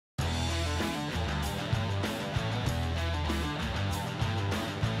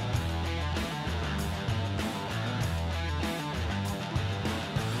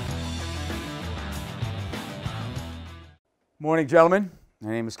Morning, gentlemen.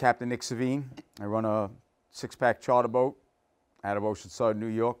 My name is Captain Nick Savene. I run a six-pack charter boat out of Oceanside, New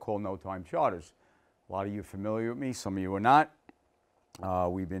York, called No Time Charters. A lot of you are familiar with me, some of you are not.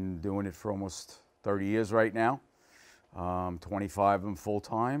 We've been doing it for almost 30 years right now. 25 of them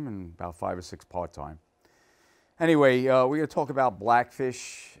full-time and about 5 or 6 part-time. Anyway, we're going to talk about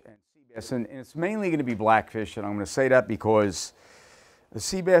blackfish and sea bass, and it's mainly going to be blackfish, and I'm going to say that because the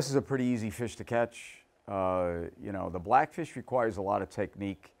sea bass is a pretty easy fish to catch. You know, the blackfish requires a lot of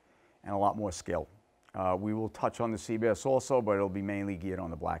technique and a lot more skill. We will touch on the sea bass also, but it'll be mainly geared on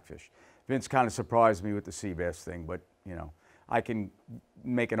the blackfish. Vince kind of surprised me with the sea bass thing, but you know, I can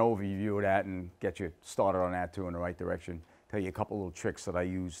make an overview of that and get you started on that too in the right direction. Tell you a couple little tricks that I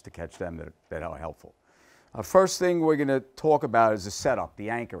use to catch them that are helpful. First thing we're going to talk about is the setup, the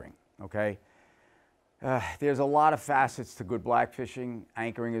anchoring, okay? There's a lot of facets to good blackfishing.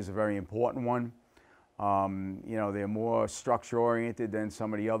 Anchoring is a very important one. You know, they're more structure oriented than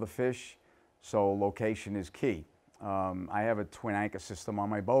some of the other fish, so location is key. I have a twin anchor system on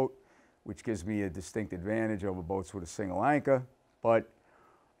my boat, which gives me a distinct advantage over boats with a single anchor. But,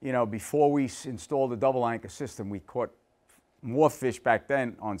 you know, before we installed the double anchor system, we caught more fish back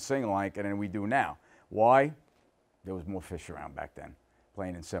then on single anchor than we do now. Why? There was more fish around back then,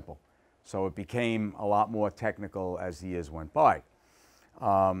 plain and simple. So it became a lot more technical as the years went by.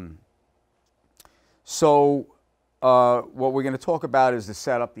 What we're going to talk about is the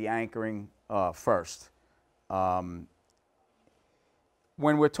setup, the anchoring first. When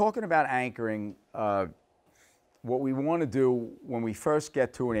we're talking about anchoring, what we want to do when we first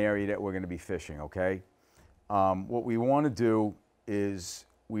get to an area that we're going to be fishing, okay? What we want to do is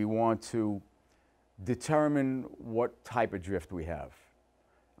we want to determine what type of drift we have,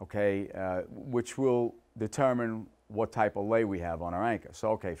 okay? Which will determine what type of lay we have on our anchor. So,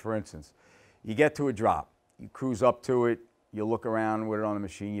 okay, for instance, you get to a drop, you cruise up to it, you look around with it on the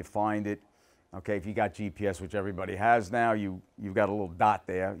machine, you find it. Okay, if you got GPS, which everybody has now, you've got a little dot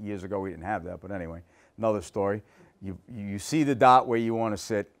there. Years ago we didn't have that, but anyway, another story. You see the dot where you want to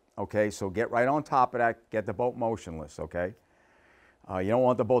sit, okay, so get right on top of that, get the boat motionless, okay? You don't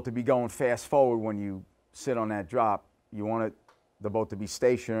want the boat to be going fast forward when you sit on that drop. You want the boat to be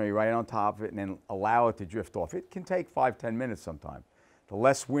stationary right on top of it and then allow it to drift off. It can take 5–10 minutes sometimes. The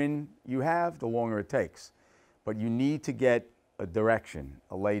less wind you have, the longer it takes. But you need to get a direction,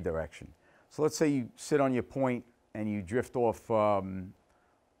 a lay direction. So let's say you sit on your point and you drift off,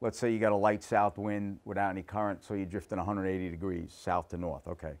 let's say you got a light south wind without any current, so you're drifting 180 degrees south to north,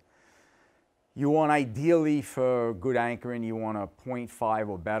 okay. You want ideally for good anchoring, you want a 0.5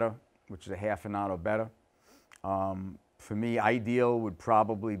 or better, which is a half a knot or better. For me, ideal would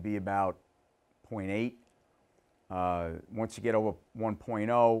probably be about 0.8. Once you get over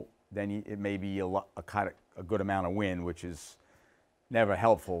 1.0, then it may be a good amount of wind, which is never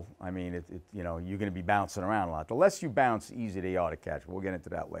helpful. I mean, you know, you're going to be bouncing around a lot. The less you bounce, the easier they are to catch. We'll get into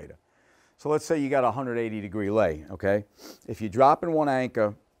that later. So let's say you got a 180-degree lay, okay? If you're dropping one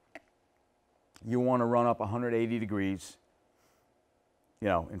anchor, you want to run up 180 degrees, you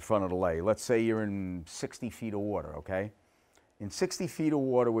know, in front of the lay. Let's say you're in 60 feet of water, okay? In 60 feet of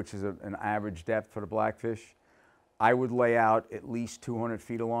water, which is an average depth for the blackfish, I would lay out at least 200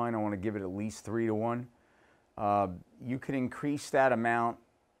 feet of line. I want to give it at least 3 to 1. You can increase that amount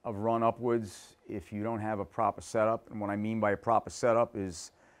of run upwards if you don't have a proper setup. And what I mean by a proper setup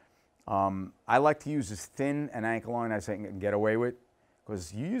is I like to use as thin an anchor line as I can get away with.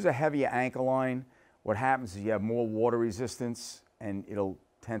 Because you use a heavier anchor line, what happens is you have more water resistance and it'll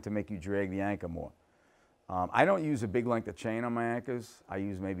tend to make you drag the anchor more. I don't use a big length of chain on my anchors. I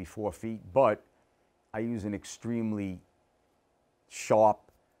use maybe 4 feet, but I use an extremely sharp,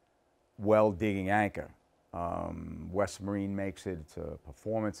 well-digging anchor. West Marine makes it. It's a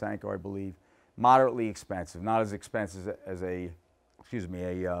performance anchor, I believe. Moderately expensive, not as expensive as a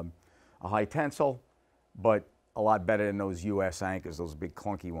high tensile, but a lot better than those US anchors, those big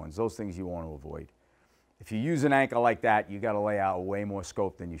clunky ones. Those things you want to avoid. If you use an anchor like that, you got to lay out way more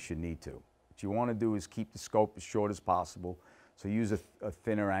scope than you should need to. What you want to do is keep the scope as short as possible. So use a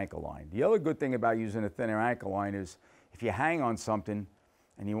thinner anchor line. The other good thing about using a thinner anchor line is if you hang on something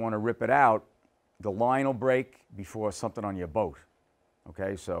and you want to rip it out, the line will break before something on your boat.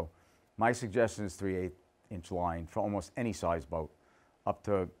 Okay, so my suggestion is 3/8-inch line for almost any size boat, up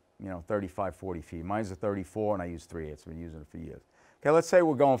to 35, 40 feet. Mine's a 34 and I use 3/8. I've been using it for years. Okay, let's say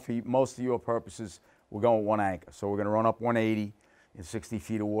we're going for most of your purposes, we're going with one anchor. So we're going to run up 180 in 60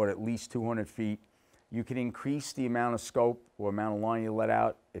 feet of water, at least 200 feet. You can increase the amount of scope or amount of line you let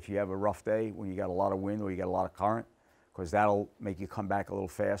out if you have a rough day when you got a lot of wind or you got a lot of current, because that'll make you come back a little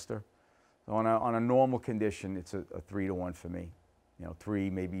faster. On a normal condition, it's a 3-to-1 for me. 3,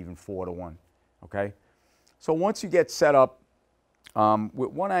 maybe even 4-to-1, okay? So once you get set up,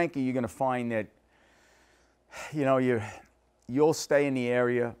 with one anchor, you're going to find that, you'll stay in the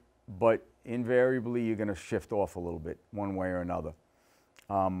area, but invariably you're going to shift off a little bit, one way or another.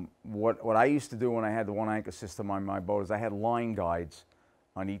 What I used to do when I had the one anchor system on my boat is I had line guides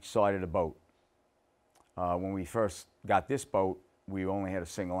on each side of the boat. When we first got this boat, we only had a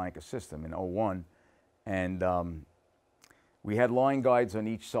single anchor system in '01, and we had line guides on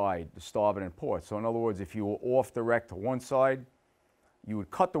each side, the starboard and port. So in other words, if you were off the wreck to one side, you would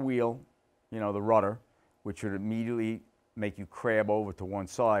cut the wheel, the rudder, which would immediately make you crab over to one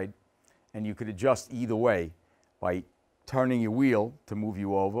side, and you could adjust either way by turning your wheel to move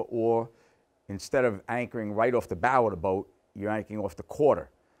you over, or instead of anchoring right off the bow of the boat, you're anchoring off the quarter.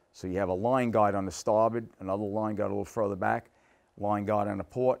 So you have a line guide on the starboard, another line guide a little further back, line guide on the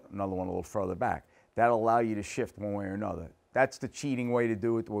port, another one a little further back. That'll allow you to shift one way or another. That's the cheating way to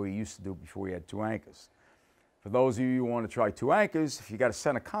do it, the way we used to do it before we had 2 anchors. For those of you who want to try 2 anchors, if you got a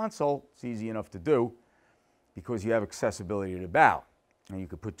center console, it's easy enough to do because you have accessibility to the bow. And you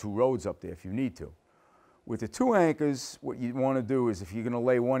could put 2 rods up there if you need to. With the 2 anchors, what you want to do is if you're going to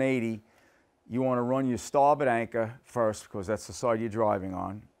lay 180, you want to run your starboard anchor first because that's the side you're driving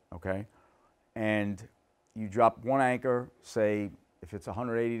on, okay? And you drop 1 anchor, say if it's a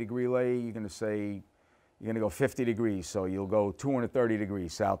 180-degree lay, you're going to go 50 degrees, so you'll go 230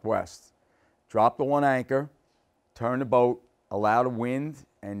 degrees southwest. Drop the 1 anchor, turn the boat, allow the wind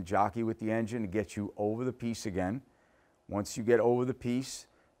and jockey with the engine to get you over the piece again. Once you get over the piece,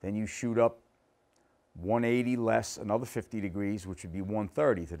 then you shoot up 180 less another 50 degrees, which would be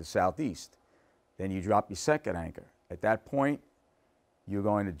 130 to the southeast. Then you drop your second anchor. At that point, you're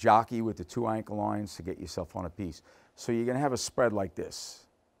going to jockey with the 2 anchor lines to get yourself on a piece. So you're going to have a spread like this.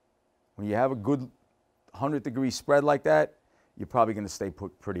 When you have a good 100-degree spread like that, you're probably going to stay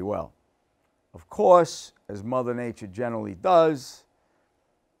put pretty well. Of course, as Mother Nature generally does,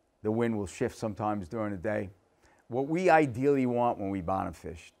 the wind will shift sometimes during the day. What we ideally want when we bottom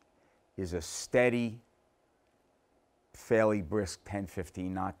fish is a steady, fairly brisk 10,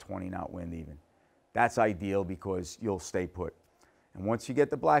 15 knot, 20 knot wind even. That's ideal because you'll stay put. And once you get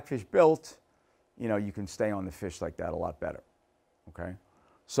the Blackfish built, you can stay on the fish like that a lot better, okay?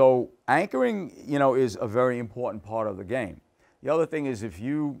 So anchoring, is a very important part of the game. The other thing is if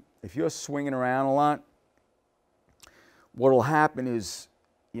you're swinging around a lot, what will happen is,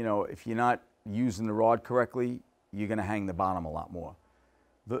 if you're not using the rod correctly, you're going to hang the bottom a lot more.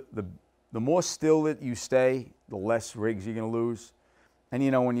 The more still that you stay, the less rigs you're going to lose.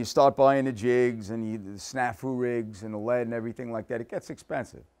 And when you start buying the jigs and the snafu rigs and the lead and everything like that, it gets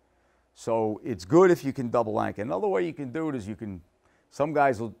expensive. So it's good if you can double anchor. Another way you can do it is some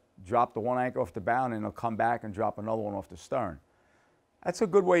guys will drop the 1 anchor off the bow and then they'll come back and drop another one off the stern. That's a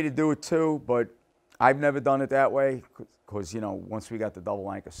good way to do it too, but I've never done it that way because, once we got the double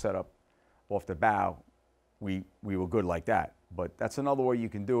anchor set up off the bow, we were good like that. But that's another way you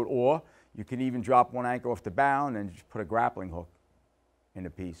can do it. Or you can even drop 1 anchor off the bow and then just put a grappling hook in the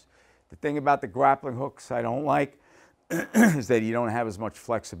piece. The thing about the grappling hooks I don't like is that you don't have as much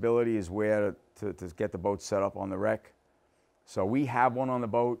flexibility as where to get the boat set up on the wreck. So we have one on the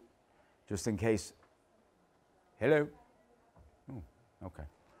boat just in case. Hello? Oh, okay.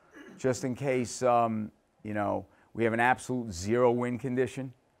 Just in case, we have an absolute 0 wind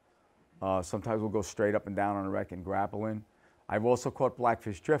condition. Sometimes we'll go straight up and down on the wreck and grapple in. I've also caught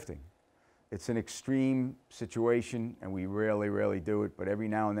blackfish drifting. It's an extreme situation, and we rarely do it, but every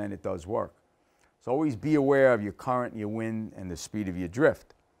now and then it does work. So always be aware of your current, your wind, and the speed of your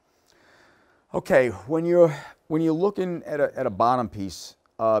drift. Okay, when you're looking at a bottom piece,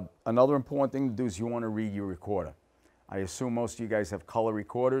 another important thing to do is you want to read your recorder. I assume most of you guys have color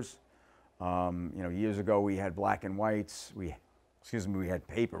recorders. Years ago we had black and whites. We had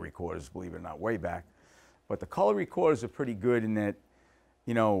paper recorders, believe it or not, way back. But the color recorders are pretty good in that,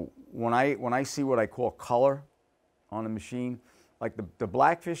 when I see what I call color on a machine, like the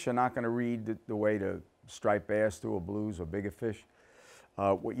blackfish are not going to read the way the striped bass do, or blues, or bigger fish.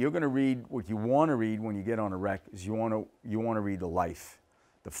 What you want to read when you get on a wreck is you want to read the life,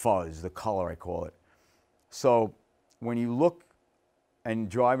 the fuzz, the color I call it. So when you look and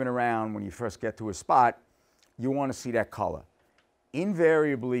driving around, when you first get to a spot, you want to see that color.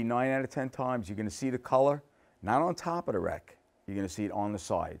 Invariably, 9 out of 10 times, you're going to see the color, not on top of the wreck. You're going to see it on the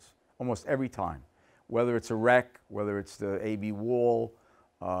sides, almost every time. Whether it's a wreck, whether it's the AB wall,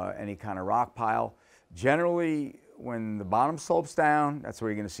 any kind of rock pile. Generally, when the bottom slopes down, that's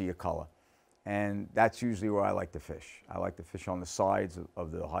where you're going to see a color. And that's usually where I like to fish. I like to fish on the sides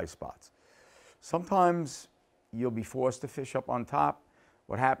of the high spots. Sometimes you'll be forced to fish up on top.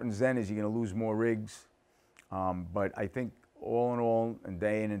 What happens then is you're going to lose more rigs. But I think all in all, and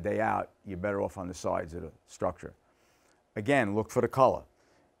day in and day out, you're better off on the sides of the structure. Again, look for the color.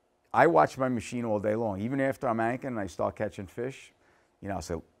 I watch my machine all day long. Even after I'm anchoring and I start catching fish, you know, I'll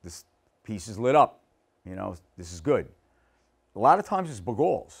say, this piece is lit up. You know, this is good. A lot of times it's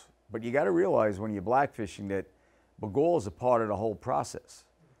bagalls, but you got to realize when you're blackfishing that bagalls are part of the whole process.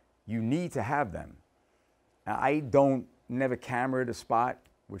 You need to have them. Now, I don't never camera at a spot,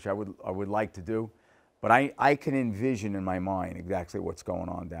 which I would like to do, but I can envision in my mind exactly what's going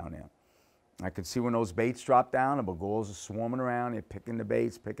on down there. I can see when those baits drop down, the bagalls are swarming around, they're picking the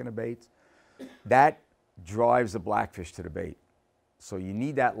baits. That drives the blackfish to the bait. So you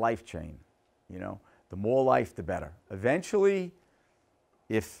need that life chain, you know. The more life, the better. Eventually,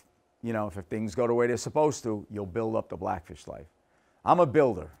 if things go the way they're supposed to, you'll build up the blackfish life. I'm a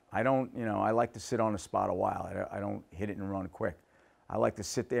builder. I don't, you know, I like to sit on a spot a while. I don't hit it and run quick. I like to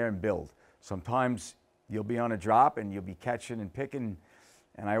sit there and build. Sometimes you'll be on a drop and you'll be catching and picking.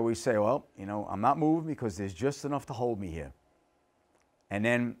 And I always say, well, you know, I'm not moving because there's just enough to hold me here. And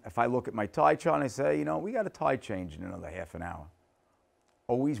then if I look at my tide chart and I say, you know, we got a tide change in another half an hour.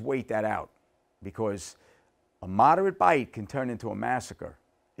 Always wait that out, because a moderate bite can turn into a massacre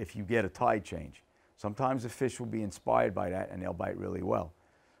if you get a tide change. Sometimes the fish will be inspired by that and they'll bite really well.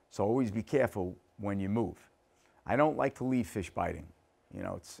 So always be careful when you move. I don't like to leave fish biting. You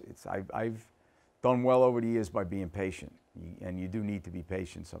know, I've done well over the years by being patient, and you do need to be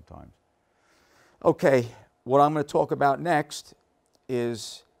patient sometimes. Okay, what I'm going to talk about next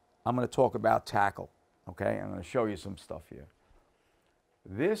is I'm going to talk about tackle. Okay, I'm going to show you some stuff here.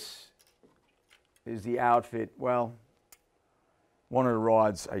 This is the outfit, well, one of the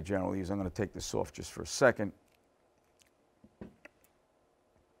rods I generally use. I'm going to take this off just for a second.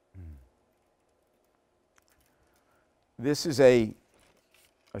 This is a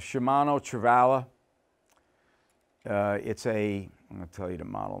Shimano Trevally. It's I'm going to tell you the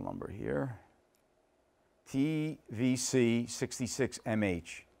model number here. TVC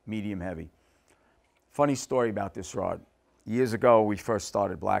 66MH, medium heavy. Funny story about this rod. Years ago, we first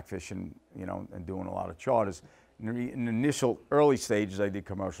started blackfishing, you know, and doing a lot of charters. In the initial early stages, I did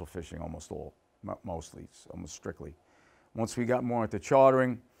commercial fishing mostly, almost strictly. Once we got more into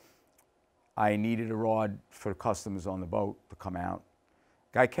chartering, I needed a rod for customers on the boat to come out.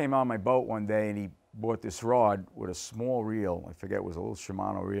 Guy came on my boat one day and he bought this rod with a small reel. I forget, it was a little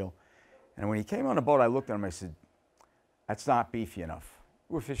Shimano reel. And when he came on the boat, I looked at him, I said, that's not beefy enough.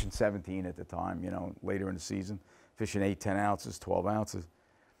 We were fishing 17 at the time, you know, later in the season, fishing 8, 10 ounces, 12 ounces.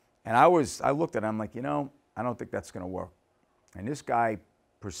 And I looked at him like, you know, I don't think that's going to work. And this guy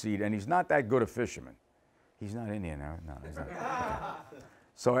proceeded, and he's not that good a fisherman. He's not in here now. No, he's not. Okay.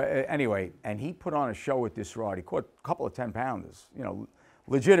 So anyway, and he put on a show with this rod. He caught a couple of 10-pounders, you know,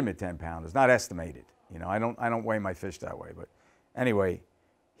 legitimate 10-pounders, not estimated. You know, I don't weigh my fish that way. But anyway,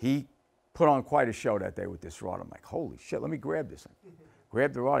 he put on quite a show that day with this rod. I'm like, holy shit, let me grab this thing.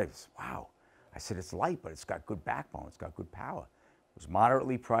 Grabbed the rod. I said, wow. I said, it's light, but it's got good backbone. It's got good power. It was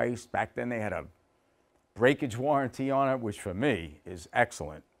moderately priced. Back then, they had a breakage warranty on it, which for me is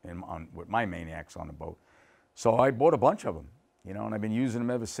excellent with my maniacs on the boat. So I bought a bunch of them, you know, and I've been using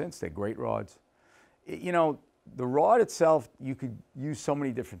them ever since. They're great rods. You know, the rod itself, you could use so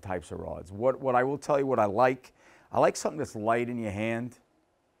many different types of rods. What I will tell you what I like something that's light in your hand,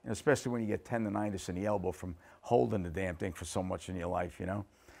 and especially when you get tendonitis in the elbow from holding the damn thing for so much in your life, you know.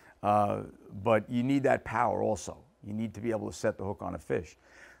 But you need that power also. You need to be able to set the hook on a fish.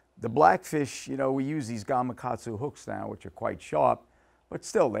 The blackfish, you know, we use these Gamakatsu hooks now, which are quite sharp, but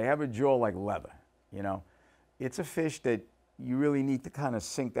still, they have a jaw like leather, you know. It's a fish that you really need to kind of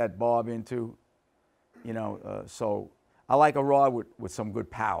sink that barb into, you know. So I like a rod with some good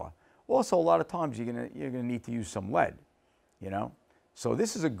power. Also, a lot of times you're gonna need to use some lead, you know. So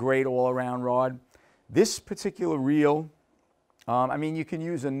this is a great all-around rod. This particular reel, I mean, you can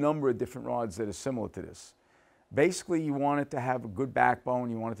use a number of different rods that are similar to this. Basically, you want it to have a good backbone.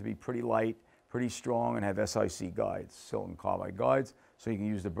 You want it to be pretty light, pretty strong, and have SIC guides, silicon carbide guides, so you can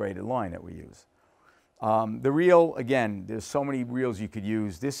use the braided line that we use. The reel, again, there's so many reels you could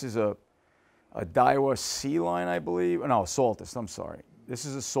use. This is a Daiwa C line, I believe. No, Saltist, I'm sorry. This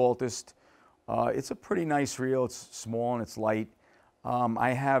is a Saltist. It's a pretty nice reel. It's small and it's light.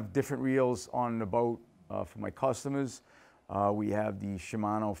 I have different reels on the boat for my customers. We have the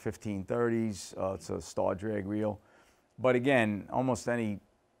Shimano 1530s. It's a star drag reel. But again, almost any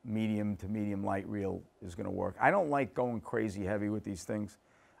medium to medium light reel is going to work. I don't like going crazy heavy with these things.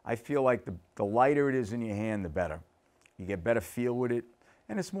 I feel like the lighter it is in your hand, the better. You get better feel with it,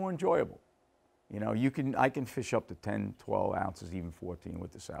 and it's more enjoyable. You know, I can fish up to 10, 12 ounces, even 14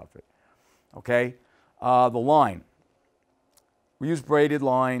 with this outfit. Okay, the line. We use braided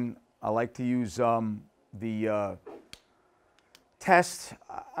line. I like to use the test.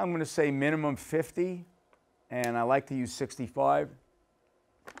 I'm going to say minimum 50, and I like to use 65.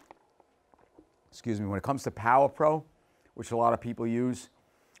 Excuse me. When it comes to Power Pro, which a lot of people use,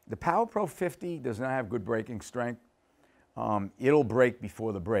 the Power Pro 50 does not have good breaking strength. It'll break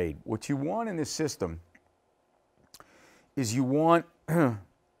before the braid. What you want in this system is you want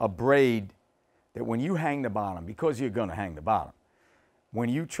a braid that when you hang the bottom, because you're going to hang the bottom, when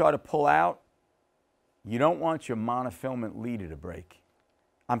you try to pull out, you don't want your monofilament leader to break.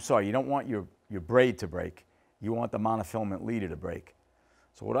 I'm sorry, you don't want your braid to break. You want the monofilament leader to break.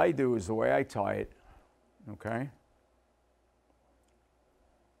 So what I do is the way I tie it, okay,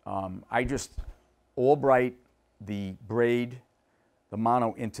 I just all bright the braid, the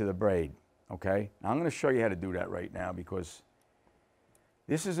mono into the braid, okay? Now I'm going to show you how to do that right now because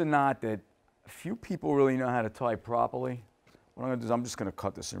this is a knot that few people really know how to tie properly. What I'm going to do is I'm just going to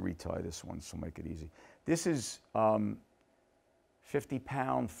cut this and retie this one, so make it easy. This is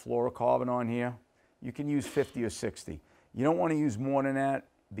 50-pound fluorocarbon on here. You can use 50 or 60. You don't want to use more than that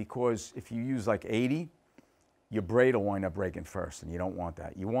because if you use like 80, your braid will wind up breaking first, and you don't want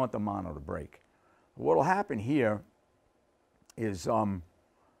that. You want the mono to break. What will happen here is,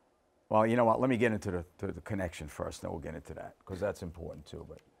 well, you know what? Let me get into the connection first, then we'll get into that because that's important too.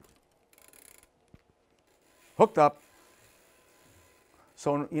 But hooked up.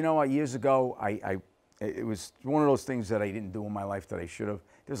 So you know what? Years ago, it was one of those things that I didn't do in my life that I should have.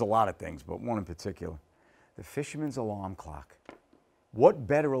 There's a lot of things, but one in particular, the fisherman's alarm clock. What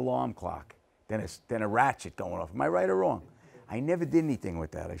better alarm clock than a ratchet going off? Am I right or wrong? I never did anything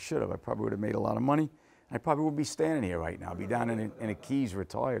with that. I should have. I probably would have made a lot of money. I probably would be standing here right now. I'd be down in a Keys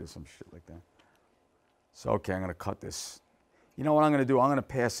retired or some shit like that. So, okay, I'm going to cut this. You know what I'm going to do? I'm going to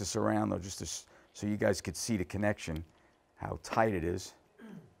pass this around, though, just so you guys could see the connection, how tight it is.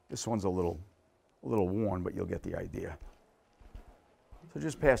 This one's a little worn, but you'll get the idea. So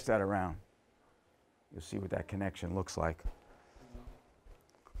just pass that around. You'll see what that connection looks like.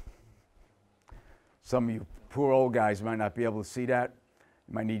 Some of you poor old guys might not be able to see that.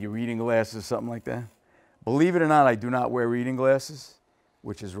 You might need your reading glasses or something like that. Believe it or not, I do not wear reading glasses,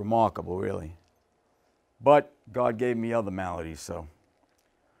 which is remarkable, really. But God gave me other maladies, so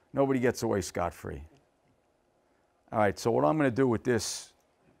nobody gets away scot-free. All right, so what I'm going to do with this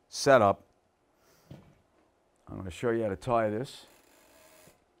setup, I'm going to show you how to tie this.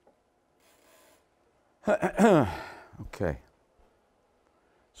 Okay.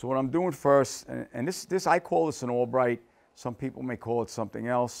 So what I'm doing first, and this I call this an Albright. Some people may call it something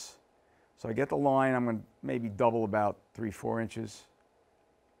else. So I get the line. I'm going to maybe double about 3-4 inches.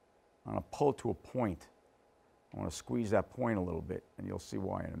 I'm going to pull it to a point. I want to squeeze that point a little bit, and you'll see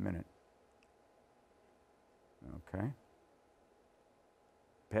why in a minute. Okay.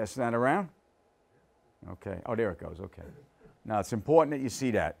 Passing that around? Okay. Oh, there it goes. Okay. Now, it's important that you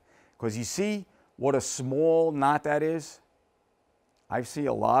see that, because you see what a small knot that is? I see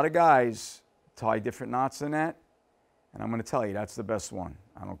a lot of guys tie different knots than that, and I'm going to tell you, that's the best one.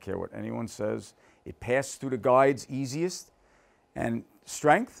 I don't care what anyone says. It passes through the guides easiest. And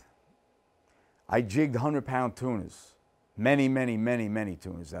strength, I jigged 100-pound tunas. Many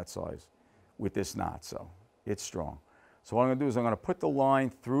tunas that size with this knot, so it's strong. So what I'm going to do is I'm going to put the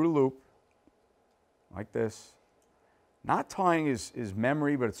line through the loop like this. Knot tying is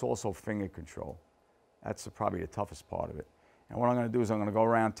memory, but it's also finger control. That's probably the toughest part of it. And what I'm going to do is I'm going to go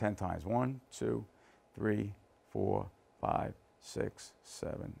around 10 times. 1, 2, 3, 4, 5, 6,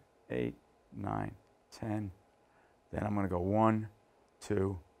 7, 8, 9, 10. Then I'm going to go 1,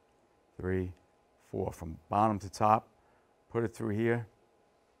 2, 3, 4 from bottom to top. Put it through here.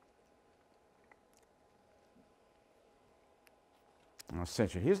 And I'll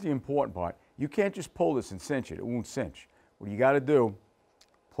cinch it. Here's the important part. You can't just pull this and cinch it. It won't cinch. What you got to do,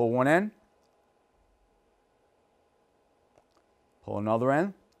 pull one end, pull another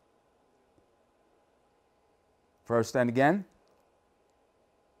end, first end again,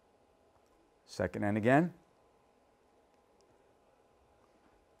 second end again,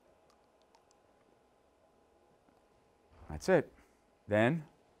 that's it. Then,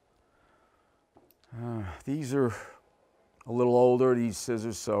 these are a little older, these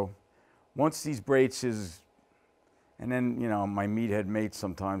scissors, so once these braid scissors, and then, you know, my meathead mates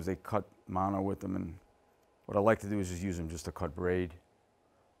sometimes, they cut mono with them, and what I like to do is just use them just to cut braid.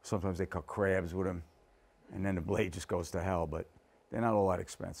 Sometimes they cut crabs with them, and then the blade just goes to hell, but they're not all that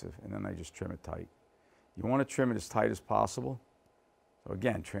expensive, and then I just trim it tight. You want to trim it as tight as possible, So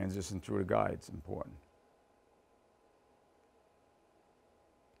again, transition through the guides, important.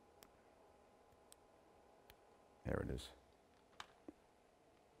 There it is.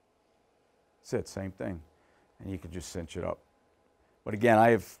 That's it, same thing. And you can just cinch it up. But again,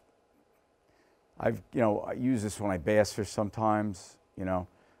 I've you know, I use this when I bass fish sometimes, you know,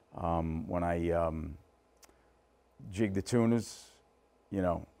 when I jig the tunas, you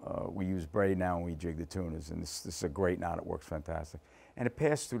know, we use braid now and we jig the tunas, and this is a great knot. It works fantastic. And it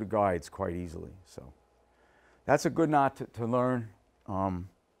passes through the guides quite easily. So that's a good knot to learn.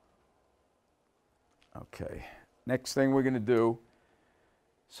 Okay, next thing we're going to do.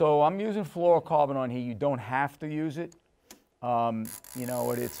 So I'm using fluorocarbon on here. You don't have to use it. You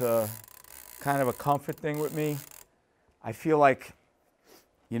know, it's a kind of a comfort thing with me. I feel like,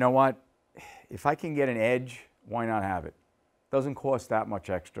 you know what, if I can get an edge, why not have it? Doesn't cost that much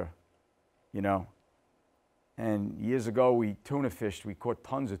extra, you know. And years ago, we tuna fished. We caught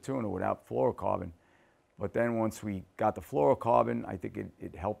tons of tuna without fluorocarbon. But then once we got the fluorocarbon, I think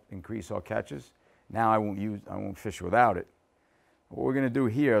it helped increase our catches. Now I won't fish without it. What we're going to do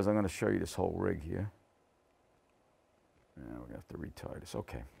here is I'm going to show you this whole rig here. We're going to have to retie this.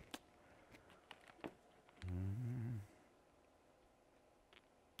 Okay.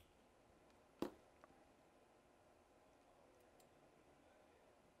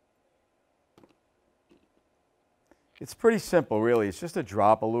 It's pretty simple, really. It's just a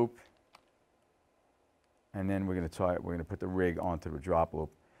drop a loop. And then we're going to tie it. We're going to put the rig onto the drop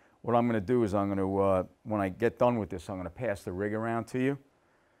loop. What I'm going to do is I'm going to, when I get done with this, I'm going to pass the rig around to you.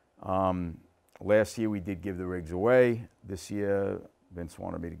 Last year we did give the rigs away. This year Vince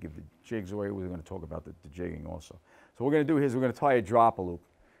wanted me to give the jigs away. We're going to talk about the jigging also. So what we're going to do here is we're going to tie a drop a loop.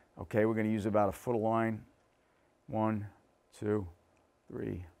 Okay, we're going to use about a foot of line. 1, 2,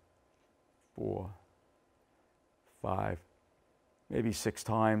 3, 4, 5, maybe 6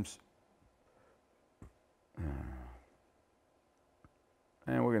 times.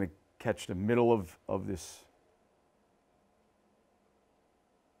 And we're going to catch the middle of this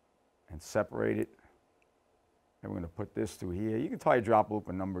and separate it. And we're going to put this through here. You can tie a drop loop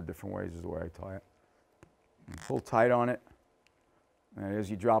a number of different ways is the way I tie it. And pull tight on it. And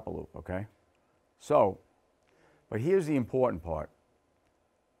there's your drop a loop, okay? So, but here's the important part.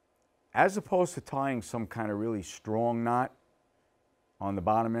 As opposed to tying some kind of really strong knot on the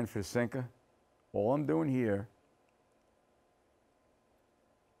bottom end for the sinker, all I'm doing here,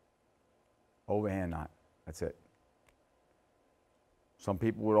 overhand knot, that's it. Some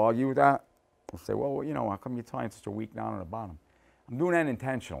people would argue with that. They'll say, well, you know, how come you're tying such a weak knot on the bottom? I'm doing that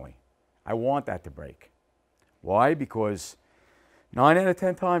intentionally. I want that to break. Why? Because 9 out of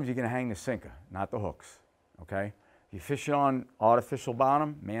 10 times you're going to hang the sinker, not the hooks, okay? If you fish on artificial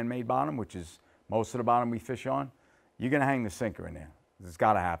bottom, man-made bottom, which is most of the bottom we fish on, you're going to hang the sinker in there. It's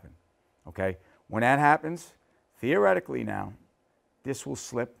got to happen, okay? When that happens, theoretically now, this will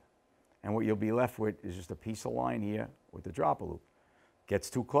slip, and what you'll be left with is just a piece of line here with the drop a loop. Gets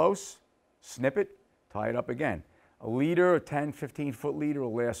too close, snip it, tie it up again. A leader, a 10, 15-foot leader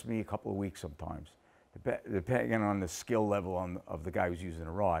will last me a couple of weeks sometimes, depending on the skill level of the guy who's using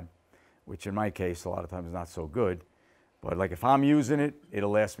a rod, which in my case, a lot of times is not so good. But like if I'm using it,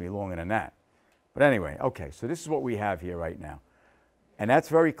 it'll last me longer than that. But anyway, okay, so this is what we have here right now. And that's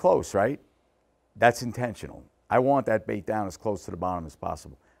very close, right? That's intentional. I want that bait down as close to the bottom as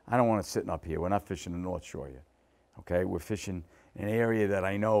possible. I don't want it sitting up here. We're not fishing the North Shore yet, okay? We're fishing an area that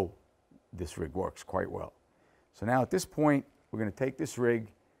I know this rig works quite well. So now at this point, we're going to take this rig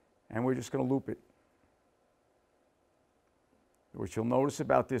and we're just going to loop it. What you'll notice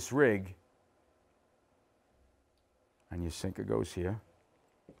about this rig, and your sinker goes here.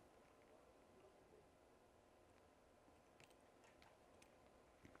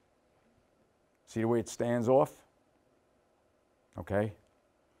 See the way it stands off? Okay.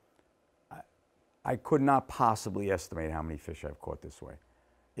 I could not possibly estimate how many fish I've caught this way.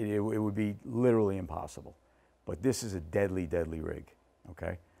 It would be literally impossible. But this is a deadly, deadly rig,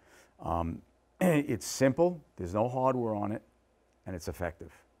 okay? It's simple, there's no hardware on it, and it's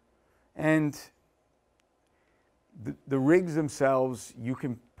effective. And the rigs themselves, you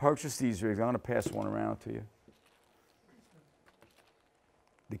can purchase these rigs. I'm going to pass one around to you.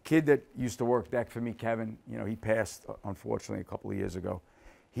 The kid that used to work deck for me, Kevin, you know, he passed, unfortunately, a couple of years ago.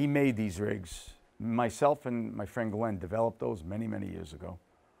 He made these rigs. Myself and my friend Glenn developed those many, many years ago.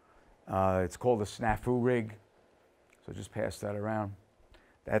 It's called a snafu rig. So just pass that around.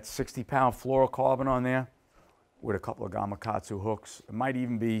 That's 60-pound fluorocarbon on there with a couple of gamakatsu hooks. It might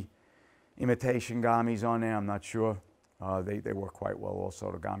even be imitation gamis on there, I'm not sure. They work quite well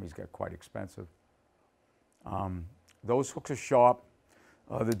also. The gamis get quite expensive. Those hooks are sharp.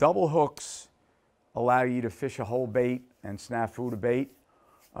 The double hooks allow you to fish a whole bait and snap through the bait,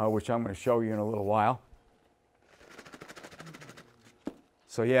 which I'm going to show you in a little while.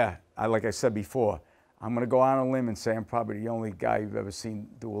 So yeah, like I said before, I'm going to go out on a limb and say I'm probably the only guy you've ever seen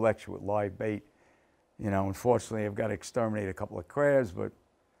do a lecture with live bait. You know, unfortunately, I've got to exterminate a couple of crabs, but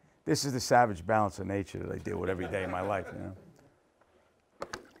this is the savage balance of nature that I deal with every day in my life, you know.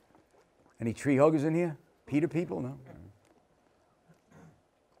 Any tree huggers in here? Peter people? No?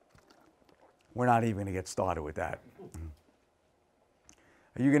 We're not even going to get started with that.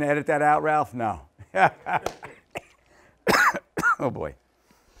 Are you going to edit that out, Ralph? No. Oh, boy.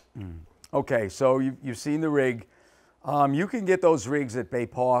 Okay, so you've seen the rig. You can get those rigs at Bay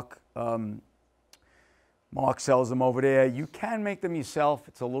Park. Mark sells them over there. You can make them yourself.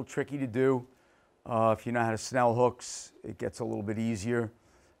 It's a little tricky to do. If you know how to snell hooks, it gets a little bit easier.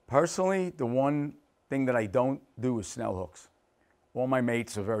 Personally, the one thing that I don't do is snell hooks. All my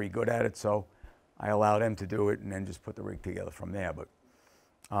mates are very good at it, so I allow them to do it and then just put the rig together from there. But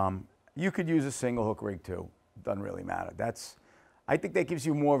you could use a single hook rig too. Doesn't really matter. I think that gives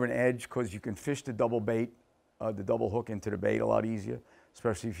you more of an edge because you can fish the double bait, the double hook into the bait a lot easier,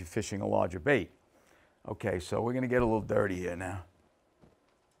 especially if you're fishing a larger bait. Okay, so we're going to get a little dirty here now.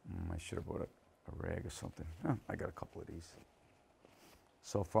 I should have brought a rag or something. Oh, I got a couple of these.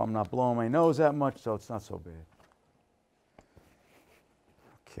 So far I'm not blowing my nose that much, so it's not so bad.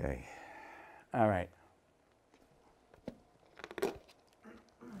 Okay. All right.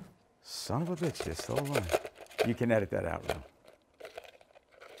 Son of a bitch, they're still alive. You can edit that out now.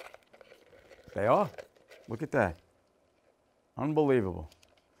 They are. Look at that. Unbelievable.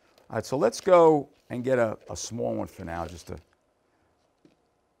 All right, so let's go and get a small one for now, just to.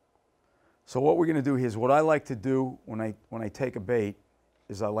 So what we're going to do here is what I like to do when I take a bait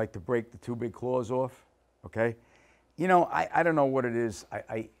is I like to break the two big claws off, okay? You know, I don't know what it is.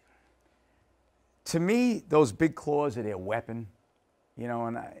 To me, those big claws are their weapon, you know,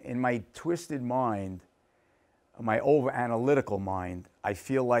 and in my twisted mind, my over-analytical mind, I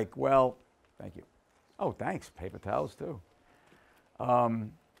feel like, well, thank you. Oh, thanks, paper towels too.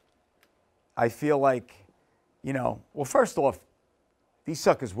 I feel like, you know, well, first off, these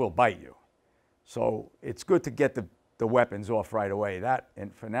suckers will bite you. So it's good to get the weapons off right away,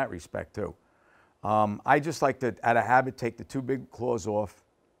 and from that respect too. I just like to, out of habit, take the two big claws off.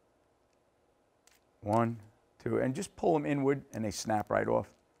 1, 2, and just pull them inward and they snap right off,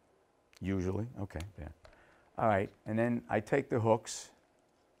 usually. Okay, yeah. All right, and then I take the hooks.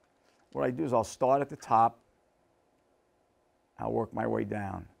 What I do is I'll start at the top. I'll work my way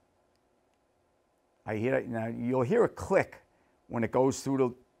down. I hear it, now you'll hear a click when it goes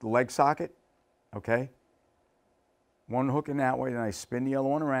through the leg socket, okay? One hook in that way, then I spin the other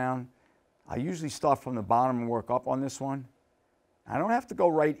one around. I usually start from the bottom and work up on this one. I don't have to go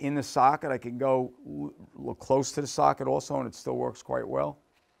right in the socket. I can go a little close to the socket also, and it still works quite well.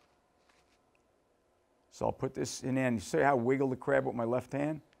 So I'll put this in there, and you see how I wiggle the crab with my left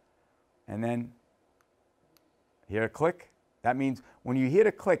hand? And then, hear a click? That means, when you hear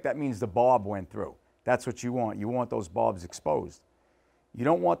the click, that means the barb went through. That's what you want. You want those barbs exposed. You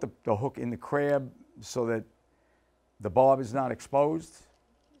don't want the hook in the crab so that the barb is not exposed,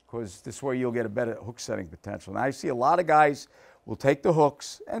 because this way you'll get a better hook setting potential. Now I see a lot of guys will take the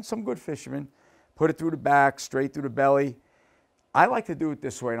hooks, and some good fishermen, put it through the back, straight through the belly. I like to do it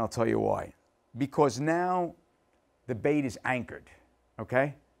this way, and I'll tell you why. Because now the bait is anchored,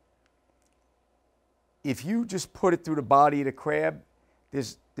 okay? If you just put it through the body of the crab,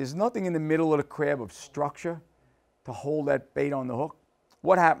 there's nothing in the middle of the crab of structure to hold that bait on the hook.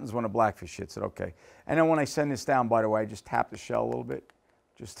 What happens when a blackfish hits it? Okay. And then when I send this down, by the way, I just tap the shell a little bit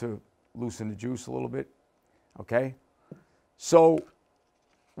just to loosen the juice a little bit, okay? So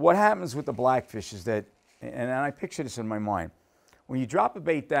what happens with the blackfish is that, and I picture this in my mind, when you drop a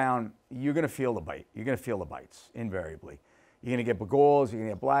bait down, you're going to feel the bite. You're going to feel the bites, invariably. You're going to get bagals, you're going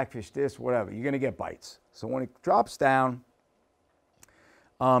to get blackfish, this, whatever. You're going to get bites. So when it drops down,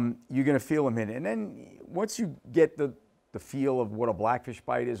 you're going to feel them in it. And then once you get the feel of what a blackfish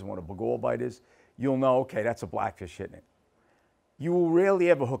bite is and what a bagal bite is, you'll know, okay, that's a blackfish hitting it. You will rarely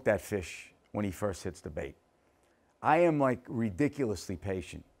ever hook that fish when he first hits the bait. I am like ridiculously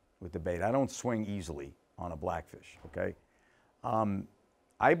patient with the bait. I don't swing easily on a blackfish, okay?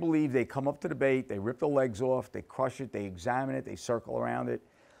 I believe they come up to the bait, they rip the legs off, they crush it, they examine it, they circle around it.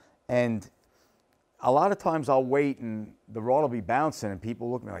 And a lot of times I'll wait and the rod will be bouncing and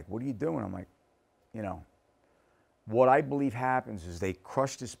people look at me like, what are you doing? I'm like, you know, what I believe happens is they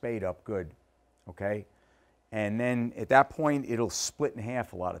crush this bait up good, okay? And then at that point, it'll split in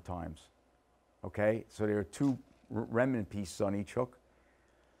half a lot of times, okay? So there are two remnant pieces on each hook.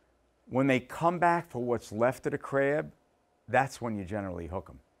 When they come back for what's left of the crab, that's when you generally hook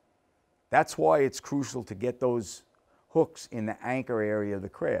them. That's why it's crucial to get those hooks in the anchor area of the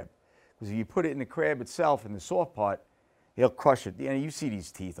crab. Because if you put it in the crab itself, in the soft part, he'll crush it. You see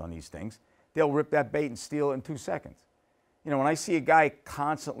these teeth on these things. They'll rip that bait and steal it in 2 seconds. You know, when I see a guy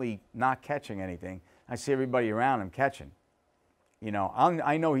constantly not catching anything, I see everybody around him catching. You know,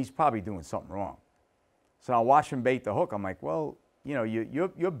 I know he's probably doing something wrong. So I'll watch him bait the hook. I'm like, well, you know,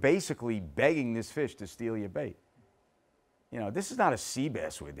 you're basically begging this fish to steal your bait. You know, this is not a sea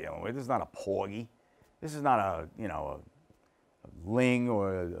bass we're dealing with. This is not a porgy. This is not a, you know, a ling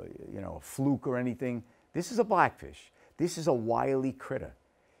or, you know, a fluke or anything. This is a blackfish. This is a wily critter.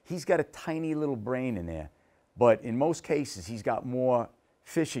 He's got a tiny little brain in there, but in most cases, he's got more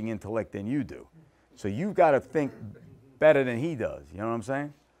fishing intellect than you do. So you've got to think better than he does. You know what I'm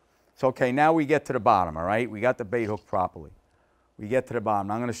saying? So, okay, now we get to the bottom, all right? We got the bait hooked properly. We get to the bottom.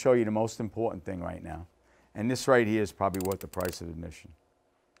 I'm going to show you the most important thing right now. And this right here is probably worth the price of admission.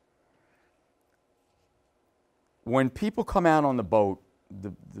 When people come out on the boat,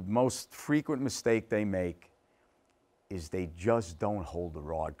 the most frequent mistake they make is they just don't hold the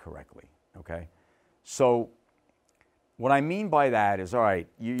rod correctly, okay? So what I mean by that is, all right,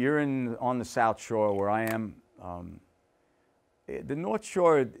 you're on the South Shore where I am. The North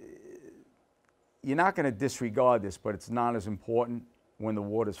Shore, you're not going to disregard this, but it's not as important when the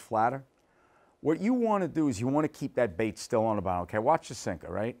water's flatter. What you want to do is you want to keep that bait still on the bottom. Okay, watch the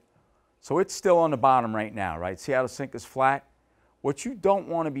sinker, right? So it's still on the bottom right now, right? See how the sinker's flat? What you don't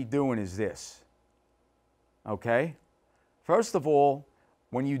want to be doing is this, okay? First of all,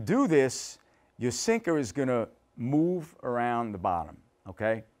 when you do this, your sinker is going to move around the bottom,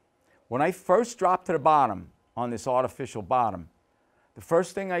 okay? When I first drop to the bottom on this artificial bottom, the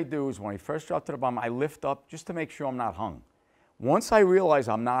first thing I do is when I first drop to the bottom, I lift up just to make sure I'm not hung. Once I realize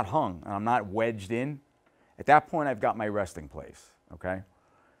I'm not hung and I'm not wedged in, at that point I've got my resting place, okay?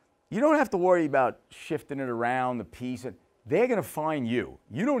 You don't have to worry about shifting it around, the piece. They're going to find you.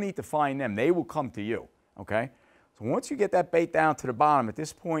 You don't need to find them. They will come to you, okay? So once you get that bait down to the bottom, at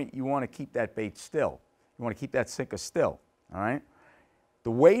this point you want to keep that bait still. You want to keep that sinker still, all right?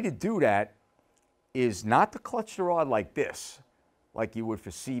 The way to do that is not to clutch the rod like this, like you would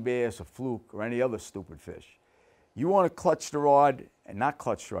for sea bass or fluke or any other stupid fish. You want to clutch the rod and not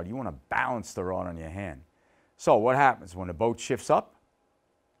clutch the rod. You want to balance the rod on your hand. So what happens when the boat shifts up?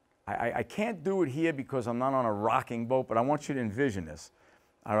 I can't do it here because I'm not on a rocking boat, but I want you to envision this,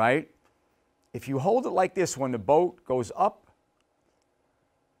 all right? If you hold it like this, when the boat goes up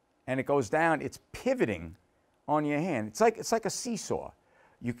and it goes down, it's pivoting on your hand. It's like a seesaw.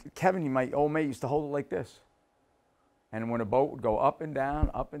 Kevin, my old mate used to hold it like this. And when a boat would go up and down,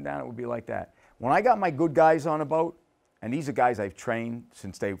 it would be like that. When I got my good guys on a boat, and these are guys I've trained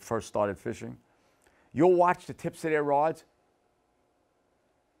since they first started fishing, you'll watch the tips of their rods.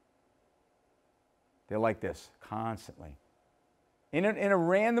 They're like this constantly. In a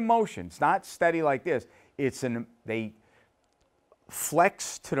random motion. It's not steady like this. They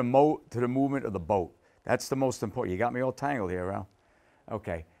flex to the movement of the boat. That's the most important. You got me all tangled here, Al.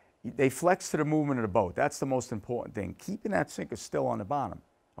 Okay. They flex to the movement of the boat. That's the most important thing. Keeping that sinker still on the bottom,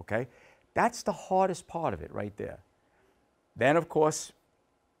 okay? That's the hardest part of it right there. Then, of course,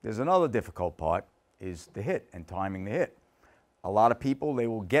 there's another difficult part, is the hit and timing the hit. A lot of people, they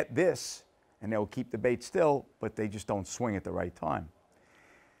will get this and they'll keep the bait still, but they just don't swing at the right time.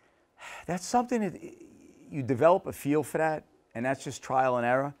 That's something that you develop a feel for that, and that's just trial and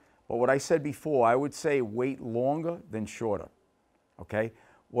error. But what I said before, I would say wait longer than shorter, okay?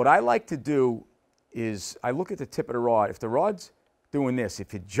 What I like to do is I look at the tip of the rod. If the rod's doing this,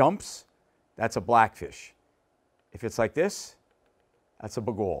 if it jumps, that's a blackfish. If it's like this, that's a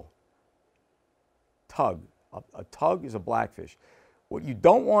bagal. Tug. A tug is a blackfish. What you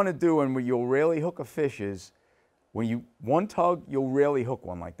don't want to do and where you'll rarely hook a fish is one tug, you'll rarely hook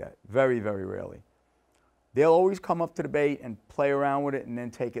one like that. Very, very rarely. They'll always come up to the bait and play around with it and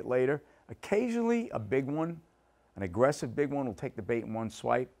then take it later. Occasionally, a big one, an aggressive big one, will take the bait in one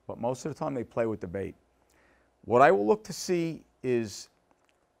swipe, but most of the time they play with the bait. What I will look to see is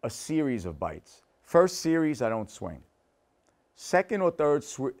a series of bites. First series, I don't swing. Second or third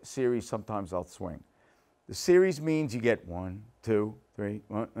series, sometimes I'll swing. The series means you get 1, 2, 3.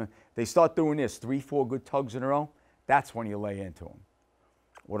 They start doing this, 3, 4 good tugs in a row. That's when you lay into them.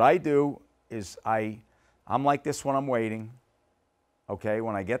 What I do is I'm like this when I'm waiting. Okay,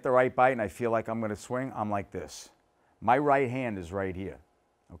 when I get the right bite and I feel like I'm going to swing, I'm like this. My right hand is right here.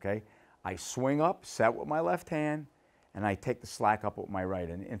 Okay, I swing up, set with my left hand, and I take the slack up with my right,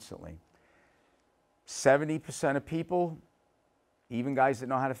 and instantly. 70% of people, even guys that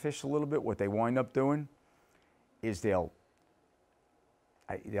know how to fish a little bit, what they wind up doing is they'll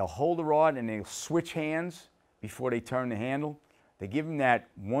hold the rod and they'll switch hands before they turn the handle. They give them that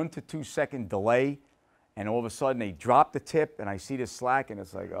 1 to 2 second delay, and all of a sudden they drop the tip, and I see the slack, and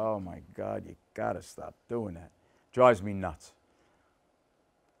it's like, oh my God, you gotta stop doing that. Drives me nuts.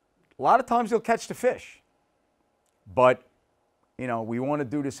 A lot of times they'll catch the fish, but you know, we want to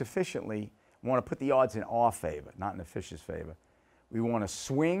do this efficiently. We want to put the odds in our favor, not in the fish's favor. We want to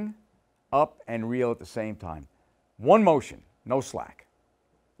swing up and reel at the same time. One motion, no slack.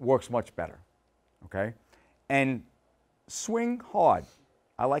 Works much better, okay? And swing hard.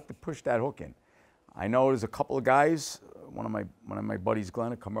 I like to push that hook in. I know there's a couple of guys, one of my buddies,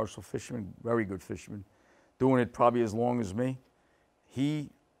 Glenn, a commercial fisherman, very good fisherman, doing it probably as long as me. He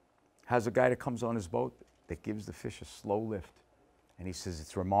has a guy that comes on his boat that gives the fish a slow lift. And he says,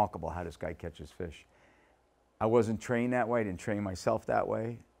 it's remarkable how this guy catches fish. I wasn't trained that way. I didn't train myself that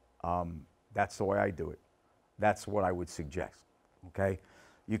way. That's the way I do it. That's what I would suggest, okay?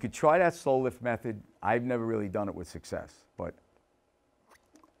 You could try that slow lift method. I've never really done it with success, but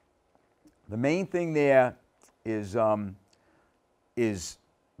the main thing there is the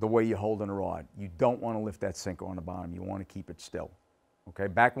way you're holding the rod. You don't want to lift that sinker on the bottom. You want to keep it still, okay?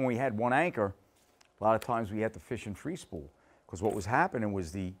 Back when we had one anchor, a lot of times we had to fish in free spool, because what was happening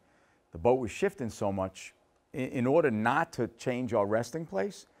was the boat was shifting so much. In order not to change our resting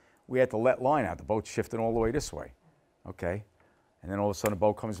place, we had to let line out. The boat's shifting all the way this way, okay? And then all of a sudden the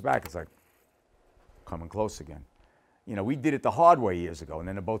boat comes back. It's like coming close again. You know, we did it the hard way years ago, and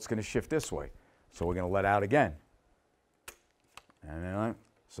then the boat's going to shift this way. So we're going to let out again. And then,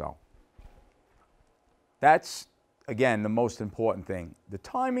 so that's, again, the most important thing. The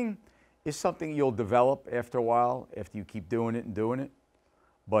timing is something you'll develop after a while, after you keep doing it and doing it.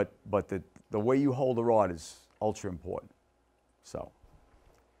 But the way you hold the rod is ultra important. So,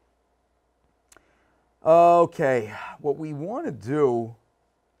 okay, what we want to do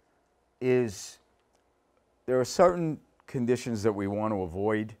is, there are certain conditions that we want to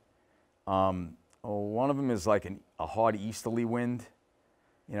avoid. One of them is like a hard easterly wind.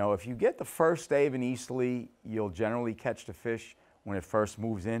 You know, if you get the first day of an easterly, you'll generally catch the fish when it first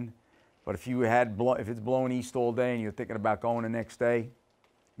moves in. But if it's blowing east all day and you're thinking about going the next day,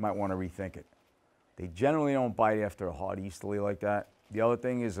 you might want to rethink it. They generally don't bite after a hard easterly like that. The other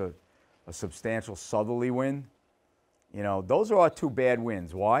thing is a substantial southerly wind. You know, those are our two bad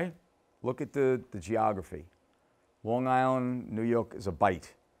winds. Why? Look at the geography. Long Island, New York is a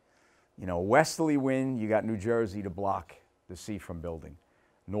bite. You know, westerly wind, you got New Jersey to block the sea from building.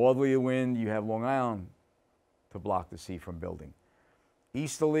 Northerly wind, you have Long Island to block the sea from building.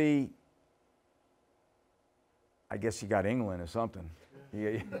 Easterly, I guess you got England or something.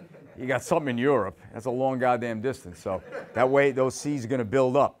 You got something in Europe. That's a long goddamn distance. So that way those seas are going to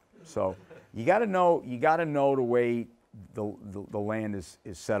build up. So you got to know the way the land is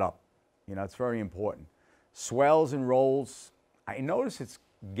set up. You know, it's very important. Swells and rolls, I notice it's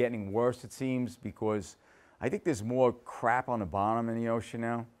getting worse, it seems, because I think there's more crap on the bottom in the ocean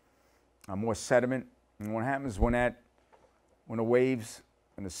now, more sediment. And what happens when the waves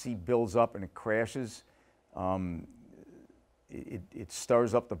and the sea builds up and it crashes, it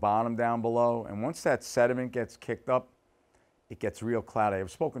stirs up the bottom down below. And once that sediment gets kicked up, it gets real cloudy. I've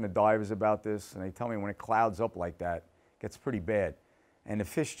spoken to divers about this, and they tell me when it clouds up like that, it gets pretty bad. And the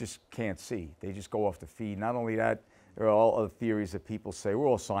fish just can't see. They just go off the feed. Not only that, there are all other theories that people say. We're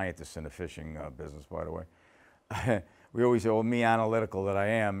all scientists in the fishing business, by the way. We always say, well, me analytical that I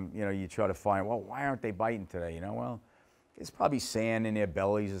am, you know, you try to find, well, why aren't they biting today? You know, well, it's probably sand in their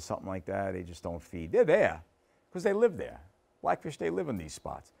bellies or something like that. They just don't feed. They're there because they live there. Blackfish, they live in these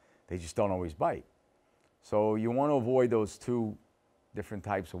spots. They just don't always bite. So you want to avoid those two different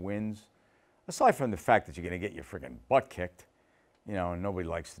types of winds. Aside from the fact that you're going to get your freaking butt kicked, you know, and nobody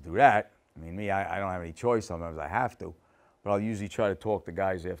likes to do that. I mean, me, I don't have any choice. Sometimes I have to. But I'll usually try to talk to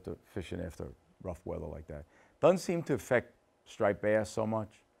guys after fishing after rough weather like that. Doesn't seem to affect striped bass so much.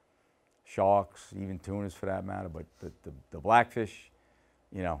 Sharks, even tunas for that matter. But the blackfish,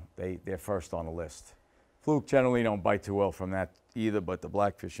 you know, they're first on the list. Fluke generally don't bite too well from that either, but the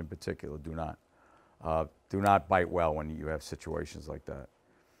blackfish in particular do not. Do not bite well when you have situations like that.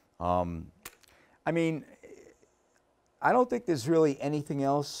 I mean, I don't think there's really anything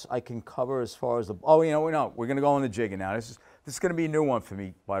else I can cover as far as the, oh, you know, no, we're going to go on the jigging now. This is going to be a new one for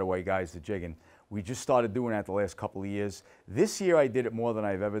me, by the way, guys, the jigging. We just started doing that the last couple of years. This year I did it more than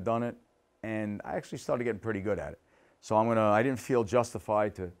I've ever done it, and I actually started getting pretty good at it. So I didn't feel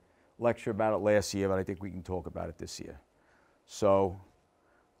justified to lecture about it last year, but I think we can talk about it this year. So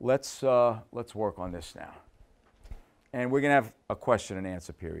let's work on this now. And we're going to have a question and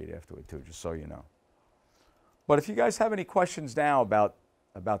answer period afterward too, just so you know. But if you guys have any questions now about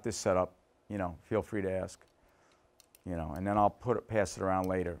this setup, you know, feel free to ask. You know, and then I'll pass it around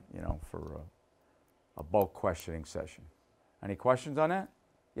later, you know, for a bulk questioning session. Any questions on that?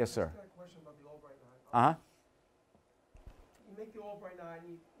 Yes, sir. I got a question about the Albright 9. Uh-huh. You make the Albright 9,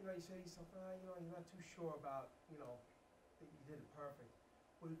 you know, you say to yourself, you know, you're not too sure about, you know, that you did it perfect.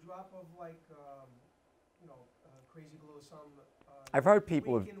 Would a drop of like, you know, crazy glue or something, I've heard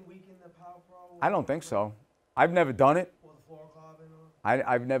people weaken the Power Pro? I don't think so. I've never done it. Or the fluorocarbon?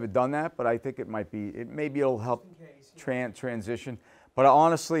 I've never done that, but I think it might be, maybe it'll help Just in case, transition. But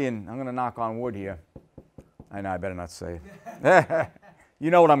honestly, and I'm going to knock on wood here. I know, I better not say it.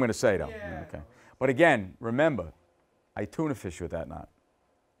 You know what I'm going to say, though. Yeah. Okay. But again, remember, I tuna fish with that knot.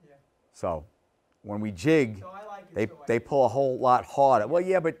 Yeah. So when we jig, So I like it, they pull a whole lot harder. Well,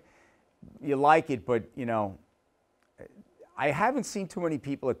 yeah, but you like it, but, you know, I haven't seen too many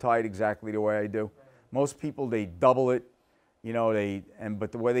people that tie it exactly the way I do. Most people, they double it. You know,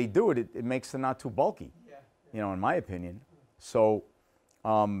 but the way they do it, it makes the knot too bulky, you know, in my opinion. So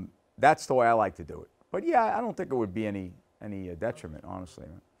that's the way I like to do it. But yeah, I don't think it would be any detriment, honestly.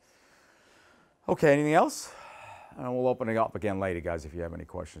 Okay, anything else? And we'll open it up again later, guys, if you have any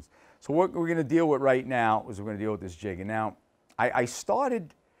questions. So what we're going to deal with right now is we're going to deal with this jig. And now, I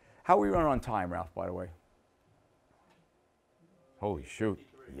started, how are we running on time, Ralph, by the way? Holy shoot,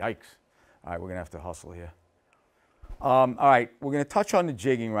 yikes. All right, we're going to have to hustle here. All right, we're going to touch on the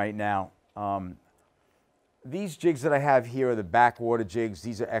jigging right now. These jigs that I have here are the backwater jigs.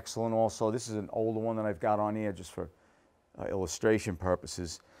 These are excellent also. This is an older one that I've got on here just for illustration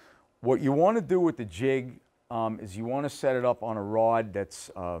purposes. What you want to do with the jig is you want to set it up on a rod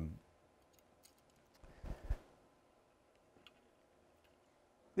that's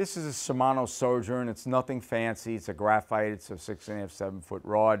this is a Shimano Sojourn. It's nothing fancy. It's a graphite. It's a 6.5, 7-foot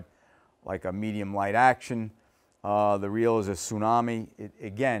rod, like a medium light action. The reel is a Tsunami.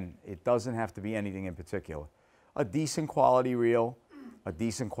 Again, it doesn't have to be anything in particular. A decent quality reel, a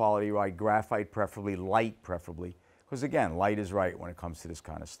decent quality rod, graphite preferably, light preferably, because again, light is right when it comes to this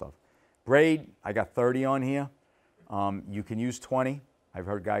kind of stuff. Braid, I got 30 on here. You can use 20. I've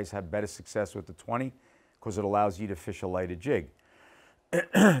heard guys have better success with the 20 because it allows you to fish a lighter jig.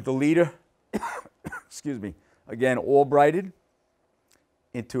 The leader, excuse me, again, all brighted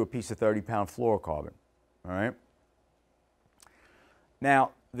into a piece of 30-pound fluorocarbon, all right?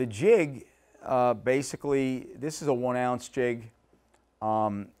 Now, the jig, basically, this is a 1-ounce jig.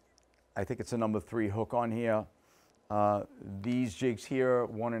 I think it's a number 3 hook on here. These jigs here,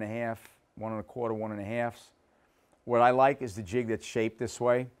 1.5, 1.25, 1.5. What I like is the jig that's shaped this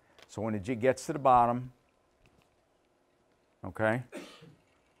way. So when the jig gets to the bottom, okay,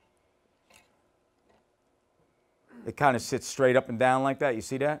 it kind of sits straight up and down like that. You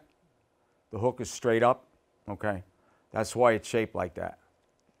see that? The hook is straight up, okay? That's why it's shaped like that.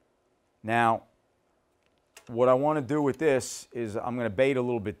 Now, what I want to do with this is I'm going to bait a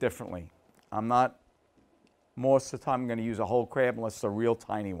little bit differently. Most of the time I'm going to use a whole crab unless it's a real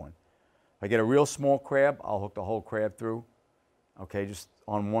tiny one. If I get a real small crab, I'll hook the whole crab through, okay, just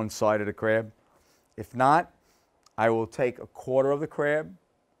on one side of the crab. If not, I will take a quarter of the crab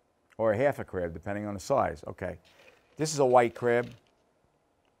or a half a crab, depending on the size. Okay, this is a white crab,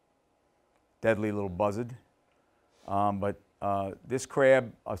 deadly little buzzard. This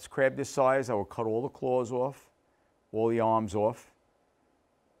crab, a crab this size, I will cut all the claws off, all the arms off,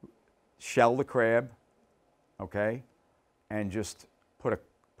 shell the crab, okay, and just put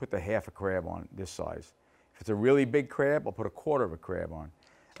the half a crab on this size. If it's a really big crab, I'll put a quarter of a crab on.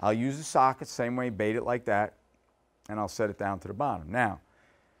 I'll use the socket, same way, bait it like that, and I'll set it down to the bottom. Now,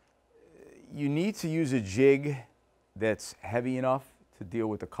 you need to use a jig that's heavy enough to deal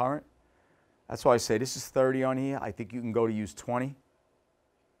with the current. That's why I say this is 30 on here. I think you can go to use 20. You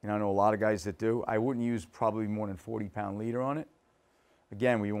know, I know a lot of guys that do. I wouldn't use probably more than 40-pound leader on it.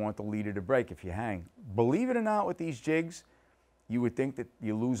 Again, we want the leader to break if you hang. Believe it or not, with these jigs, you would think that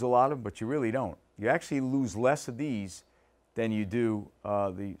you lose a lot of them, but you really don't. You actually lose less of these than you do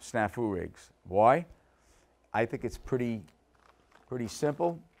the snafu rigs. Why? I think it's pretty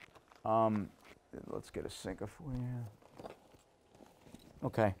simple. Let's get a sinker for you.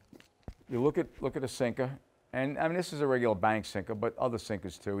 Okay. You look at a sinker, and I mean this is a regular bank sinker, but other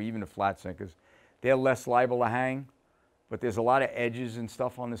sinkers too, even the flat sinkers, they're less liable to hang, but there's a lot of edges and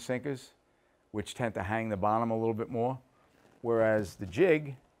stuff on the sinkers, which tend to hang the bottom a little bit more. Whereas the jig,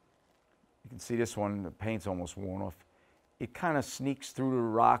 you can see this one, the paint's almost worn off. It kind of sneaks through the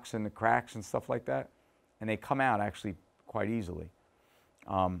rocks and the cracks and stuff like that, and they come out actually quite easily.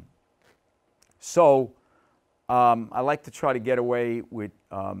 I like to try to get away with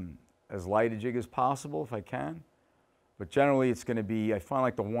as light a jig as possible if I can. But generally it's going to be, I find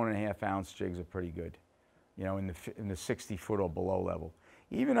like the 1.5 ounce jigs are pretty good, you know, in the 60 foot or below level.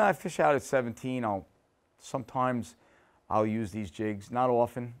 Even I fish out at 17, sometimes I'll use these jigs, not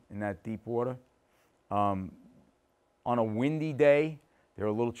often in that deep water. On a windy day, they're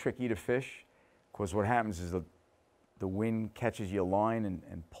a little tricky to fish because what happens is the wind catches your line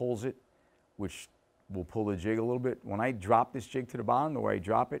and pulls it, which will pull the jig a little bit. When I drop this jig to the bottom, the way I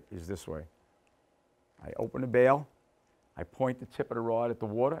drop it is this way. I open the bail, I point the tip of the rod at the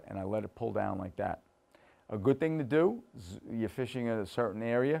water, and I let it pull down like that. A good thing to do is you're fishing at a certain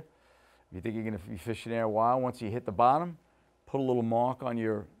area. If you think you're going to be fishing there a while, once you hit the bottom, put a little mark on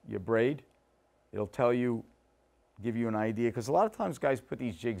your braid. It'll tell you, give you an idea, because a lot of times guys put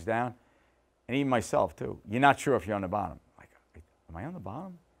these jigs down, and even myself too, you're not sure if you're on the bottom. Like, am I on the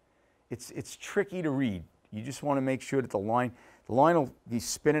bottom? It's tricky to read. You just want to make sure that the line will be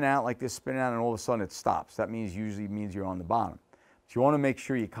spinning out like this, spinning out, and all of a sudden it stops. That usually means you're on the bottom. But you want to make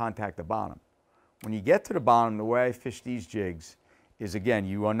sure you contact the bottom. When you get to the bottom, the way I fish these jigs is, again,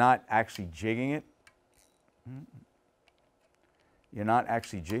 you are not actually jigging it. You're not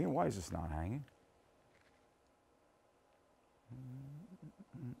actually jigging. Why is this not hanging?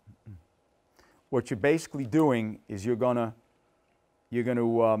 What you're basically doing is you're gonna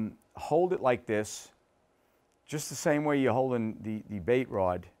hold it like this, just the same way you're holding the bait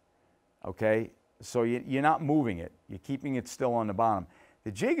rod, okay? So you're not moving it. You're keeping it still on the bottom.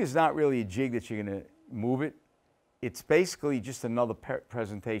 The jig is not really a jig that you're gonna move it. It's basically just another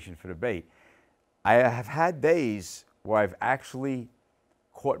presentation for the bait. I have had days where I've actually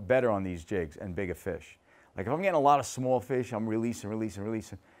caught better on these jigs and bigger fish. Like if I'm getting a lot of small fish, I'm releasing.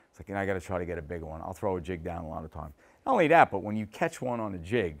 It's like, I got to try to get a bigger one. I'll throw a jig down a lot of times. Not only that, but when you catch one on a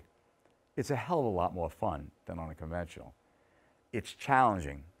jig, it's a hell of a lot more fun than on a conventional. It's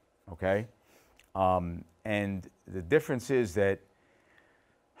challenging, okay? And the difference is that,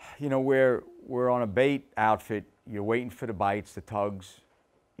 you know, we're on a bait outfit, you're waiting for the bites, the tugs,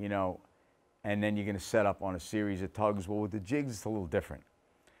 you know, and then you're going to set up on a series of tugs. Well, with the jigs, it's a little different.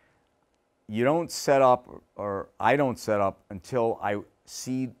 You don't set up, or I don't set up until I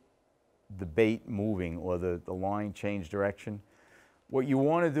see the bait moving or the line change direction. What you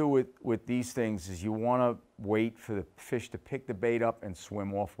want to do with these things is you want to wait for the fish to pick the bait up and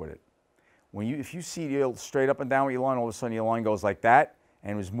swim off with it. If you see it straight up and down with your line, all of a sudden your line goes like that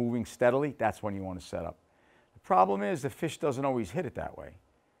and is moving steadily, that's when you want to set up. The problem is the fish doesn't always hit it that way.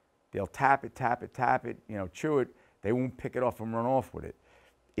 They'll tap it, you know, chew it. They won't pick it up and run off with it.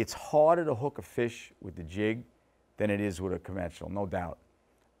 It's harder to hook a fish with the jig than it is with a conventional, no doubt.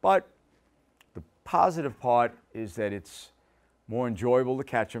 But the positive part is that it's more enjoyable to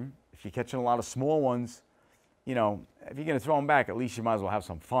catch them. If you're catching a lot of small ones, you know, if you're going to throw them back, at least you might as well have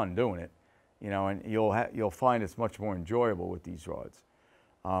some fun doing it, you know, and you'll find it's much more enjoyable with these rods.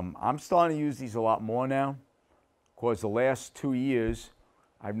 I'm starting to use these a lot more now. Of course, the last 2 years,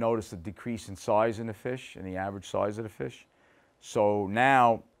 I've noticed a decrease in size in the fish, in the average size of the fish. So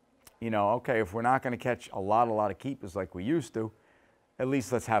now, you know, okay, if we're not going to catch a lot of keepers like we used to, at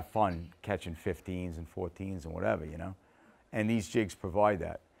least let's have fun catching 15s and 14s and whatever, you know. And these jigs provide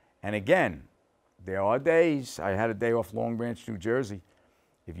that. And again, there are days, I had a day off Long Branch, New Jersey.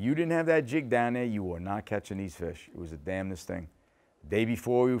 If you didn't have that jig down there, you were not catching these fish. It was the damnedest thing. The day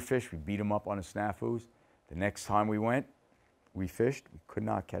before we fished, we beat them up on the snafus. The next time we went, we fished, we could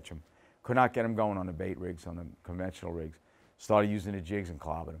not catch them. Could not get them going on the bait rigs, on the conventional rigs. Started using the jigs and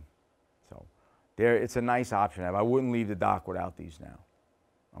clobbered them. So it's a nice option to have. I wouldn't leave the dock without these now,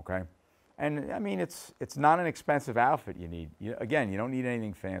 okay? And I mean, it's not an expensive outfit you need. Again, you don't need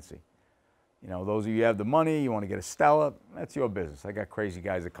anything fancy. You know, those of you who have the money, you want to get a Stella, that's your business. I got crazy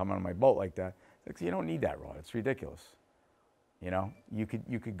guys that come on my boat like that. Like, you don't need that rod, it's ridiculous. You know, you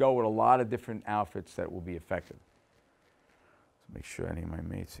could go with a lot of different outfits that will be effective. Let's make sure any of my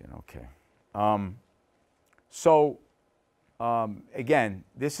mates in, okay. Again,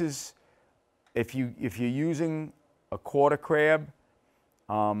 this is, if you're using a quarter crab,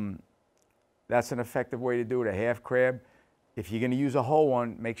 that's an effective way to do it, a half crab. If you're going to use a whole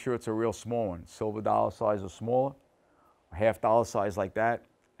one, make sure it's a real small one, silver dollar size or smaller, or half dollar size like that,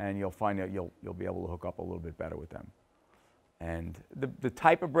 and you'll find that you'll be able to hook up a little bit better with them. And the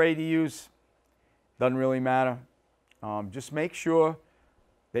type of braid you use doesn't really matter. Just make sure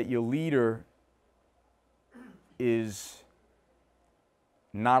that your leader is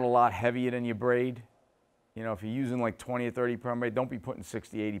not a lot heavier than your braid. You know, if you're using like 20 or 30 pound braid, don't be putting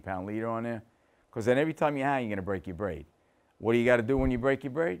 60, 80 pound leader on there, because then every time you hang, you're going to break your braid. What do you got to do when you break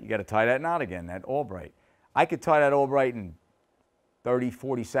your braid? You got to tie that knot again, that AllPro. I could tie that Albright in 30,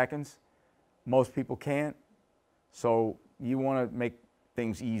 40 seconds. Most people can't. So you want to make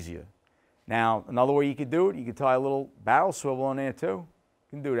things easier. Now, another way you could do it, you could tie a little barrel swivel on there too.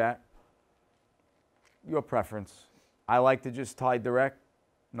 You can do that. Your preference. I like to just tie direct,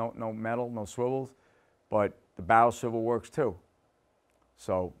 no metal, no swivels, but the barrel swivel works too.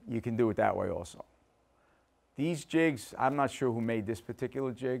 So you can do it that way also. These jigs, I'm not sure who made this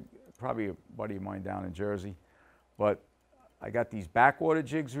particular jig, probably a buddy of mine down in Jersey, but I got these backwater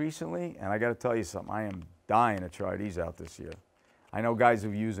jigs recently, and I got to tell you something, I am dying to try these out this year. I know guys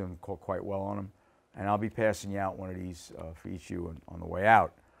who've used them quite well on them, and I'll be passing you out one of these for each of you on the way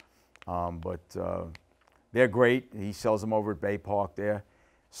out. They're great. He sells them over at Bay Park there.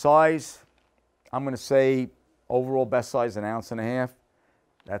 Size, I'm going to say overall best size, 1.5 ounces.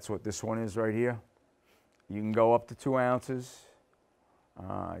 That's what this one is right here. You can go up to 2 ounces.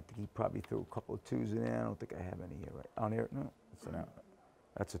 I think he probably threw a couple of 2s in there. I don't think I have any here right on here. No,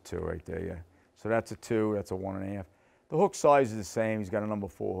 that's a 2 right there, yeah. So that's a 2, that's a 1.5. The hook size is the same. He's got a number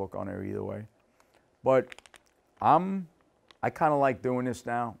 4 hook on there either way. But I kind of like doing this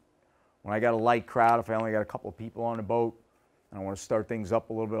now. When I got a light crowd, if I only got a couple of people on the boat and I want to start things up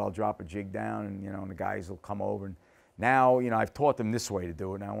a little bit, I'll drop a jig down and, and the guys will come over. And now, I've taught them this way to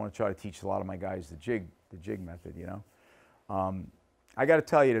do it. Now I want to try to teach a lot of my guys the jig method, I got to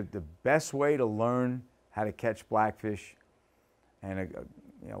tell you, the best way to learn how to catch blackfish, and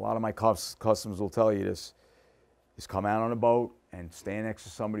a lot of my customers will tell you this, is come out on a boat and stand next to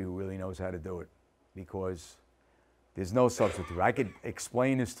somebody who really knows how to do it, because there's no substitute. I could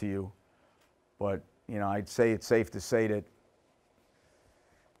explain this to you, but I'd say it's safe to say that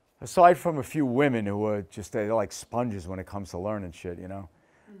aside from a few women who are they're like sponges when it comes to learning shit,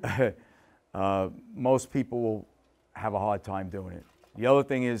 most people will have a hard time doing it. The other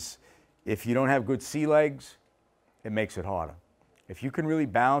thing is, if you don't have good sea legs, it makes it harder. If you can really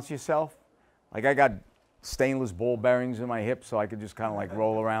balance yourself, like I got stainless ball bearings in my hips, so I could just kind of like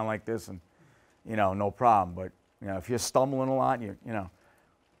roll around like this and, no problem. But, if you're stumbling a lot,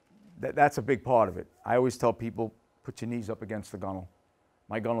 that's a big part of it. I always tell people, put your knees up against the gunnel.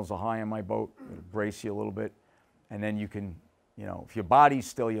 My gunnels are high on my boat, it'll brace you a little bit. And then you can, if your body's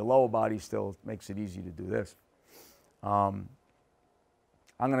still, your lower body's still, it makes it easy to do this. I'm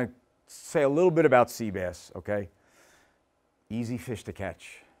going to say a little bit about sea bass, okay? Easy fish to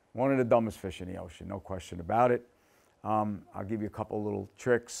catch. One of the dumbest fish in the ocean, no question about it. I'll give you a couple little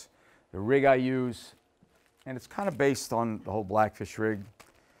tricks. The rig I use, and it's kind of based on the whole Blackfish rig.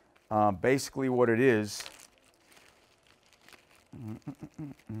 Basically what it is,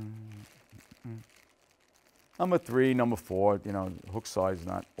 number 3, number 4, hook size is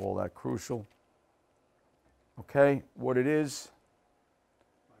not all that crucial. Okay, what it is,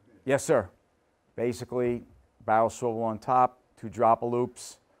 yes sir, basically barrel swivel on top, 2 dropper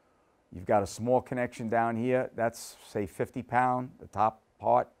loops. You've got a small connection down here, that's say 50 pound, the top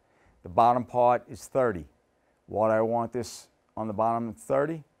part. The bottom part is 30. Why do I want this on the bottom at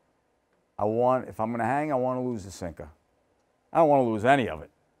 30? If I'm gonna hang, I want to lose the sinker. I don't want to lose any of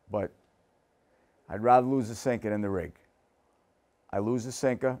it, but I'd rather lose the sinker than the rig. I lose the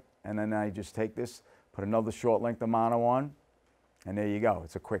sinker, and then I just take this, put another short length of mono on, and there you go.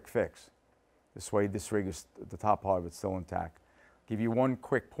 It's a quick fix. This way, this rig is, the top part of it's still intact. Give you one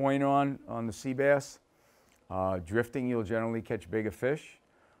quick point on the sea bass. Drifting, you'll generally catch bigger fish.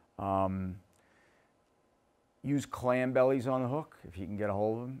 Use clam bellies on the hook if you can get a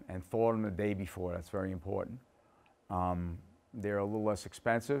hold of them, and thaw them the day before. That's very important. They're a little less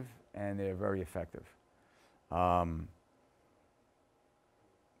expensive, and they're very effective.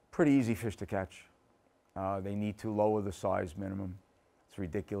 Pretty easy fish to catch. They need to lower the size minimum. It's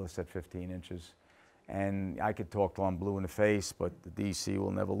ridiculous at 15 inches. And I could talk till I'm blue in the face, but the DC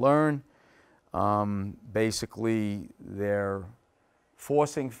will never learn. Basically, they're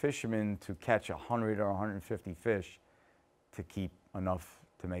forcing fishermen to catch 100 or 150 fish to keep enough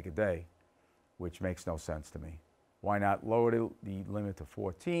to make a day, which makes no sense to me. Why not lower the limit to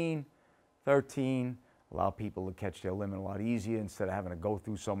 14, 13, allow people to catch their limit a lot easier instead of having to go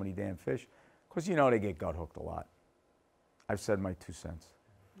through so many damn fish, because they get gut hooked a lot. I've said my 2 cents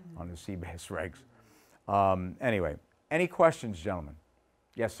on the sea bass regs. Anyway, any questions, gentlemen?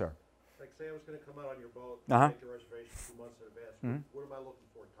 Yes, sir. Like, say I was going to come out on your boat, Uh-huh. make the reservation 2 months in advance. What am I looking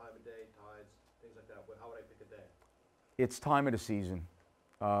for? Time of day, tides, things like that. How would I pick a day? It's time of the season.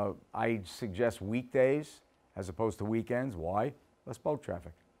 I suggest weekdays as opposed to weekends. Why? Less boat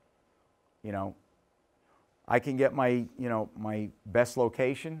traffic. I can get my, my best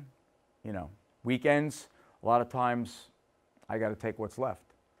location, weekends. A lot of times I got to take what's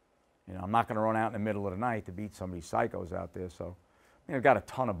left. You know, I'm not going to run out in the middle of the night to beat some of these psychos out there. So, you know, I've got a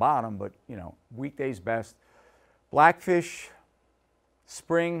ton of bottom, but, you know, weekdays best. Blackfish,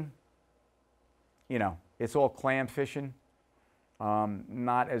 spring, you know, it's all clam fishing.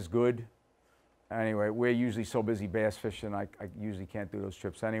 Not as good. Anyway, we're usually so busy bass fishing, I usually can't do those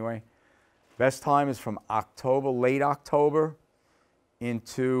trips anyway. Best time is from October, late October,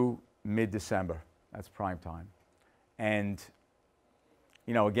 into mid-December. That's prime time. And,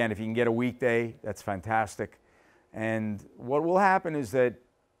 you know, again, if you can get a weekday, that's fantastic. And what will happen is that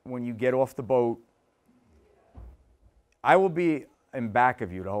when you get off the boat, I will be in back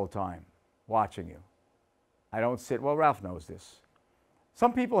of you the whole time, watching you. I don't sit, well, Ralph knows this.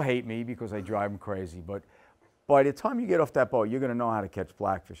 Some people hate me because I drive them crazy, but by the time you get off that boat, you're going to know how to catch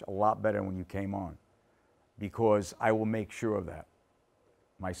blackfish a lot better than when you came on, because I will make sure of that.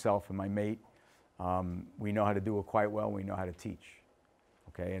 Myself and my mate, we know how to do it quite well. We know how to teach.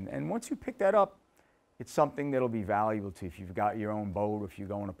 Okay, and once you pick that up, it's something that'll be valuable to you. If you've got your own boat, if you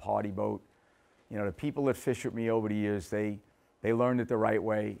go on a party boat, you know, the people that fish with me over the years, they learned it the right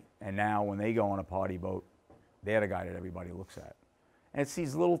way, and now when they go on a party boat, they're the guy that everybody looks at. And it's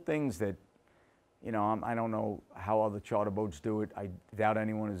these little things that, you know, I don't know how other charter boats do it. I doubt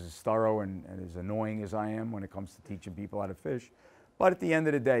anyone is as thorough and as annoying as I am when it comes to teaching people how to fish. But at the end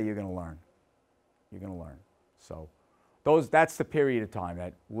of the day, you're going to learn. You're going to learn. So that's the period of time,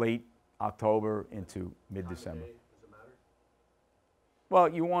 that late October into mid-December. Does it matter? Well,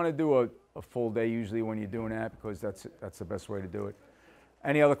 you want to do a full day usually when you're doing that, because that's the best way to do it.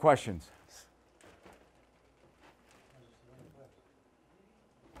 Any other questions?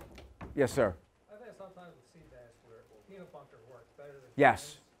 Yes, sir. I think sometimes with sea bass where peanut bunker works better than Yes,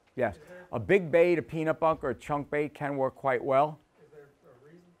 cans. yes. Is there, A big bait, a peanut bunker, a chunk bait can work quite well. is there a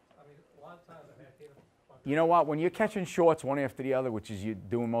reason? I mean, a lot of times I've had peanut bunker. You know what? When you're catching shorts one after the other, which is you're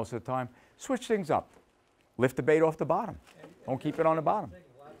doing most of the time, switch things up. Lift the bait off the bottom. Don't keep it on the bottom.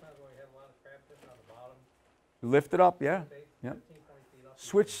 A lot of times when we have a lot of crab fish on the bottom, Lift it up, yeah. bait Yeah. 15, 20 feet up.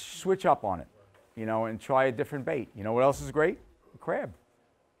 Switch up on it, you know, and try a different bait. You know what else is great? Crab.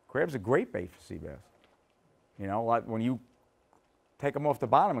 Crab's a great bait for sea bass. You know, when you take them off the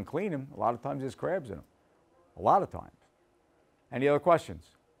bottom and clean them, a lot of times there's crabs in them. A lot of times. Any other questions?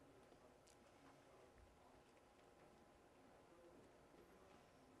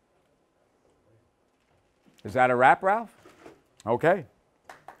 Is that a wrap, Ralph? Okay.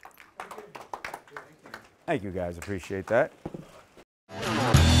 Thank you guys, appreciate that.